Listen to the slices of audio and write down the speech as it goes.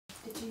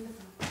This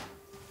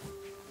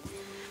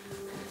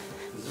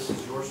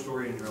is your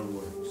story in your own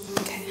words.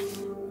 Okay.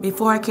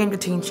 Before I came to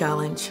Teen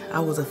Challenge, I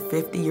was a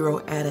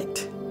 50-year-old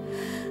addict,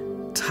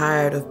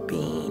 tired of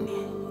being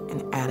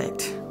an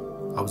addict.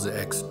 I was an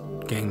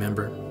ex-gang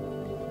member,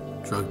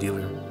 drug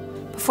dealer.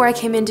 Before I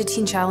came into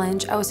Teen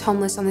Challenge, I was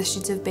homeless on the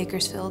streets of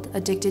Bakersfield,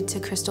 addicted to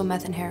crystal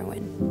meth and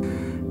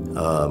heroin.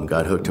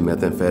 Got hooked to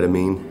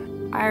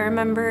methamphetamine. I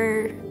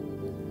remember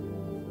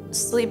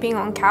sleeping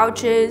on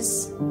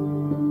couches,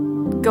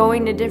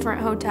 going to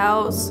different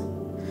hotels,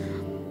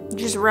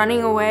 just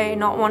running away,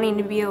 not wanting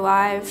to be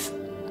alive.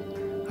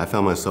 I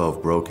found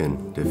myself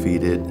broken,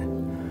 defeated,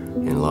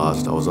 and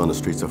lost. I was on the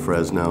streets of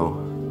Fresno.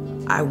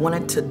 I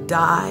wanted to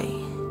die,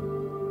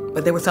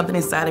 but there was something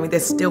inside of me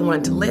that still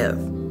wanted to live.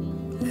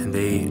 And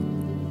they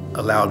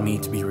allowed me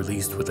to be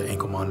released with an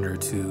ankle monitor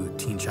to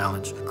Teen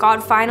Challenge.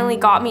 God finally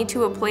got me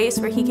to a place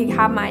where he could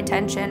have my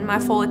attention, my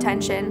full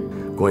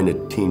attention. Going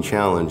to Teen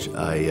Challenge,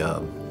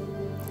 I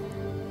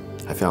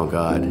found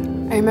God.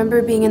 I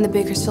remember being in the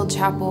Bakersfield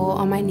chapel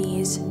on my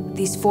knees.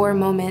 These 4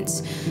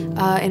 moments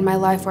in my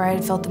life where I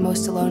had felt the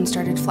most alone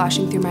started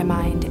flashing through my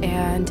mind,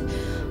 and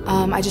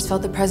I just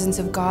felt the presence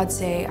of God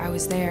say, I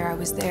was there, I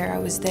was there, I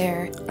was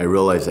there. I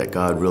realized that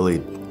God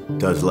really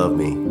does love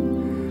me.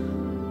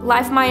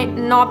 Life might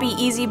not be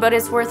easy, but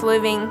it's worth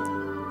living.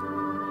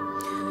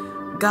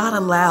 God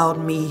allowed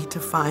me to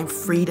find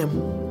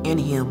freedom in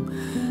Him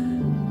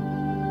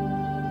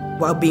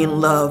while being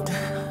loved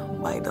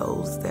by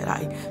those that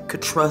I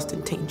could trust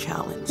in Teen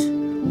Challenge.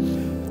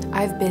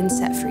 I've been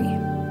set free.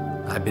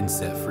 I've been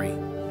set free.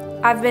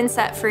 I've been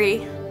set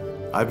free.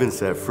 I've been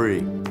set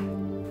free.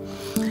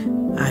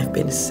 I've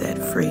been set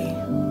free.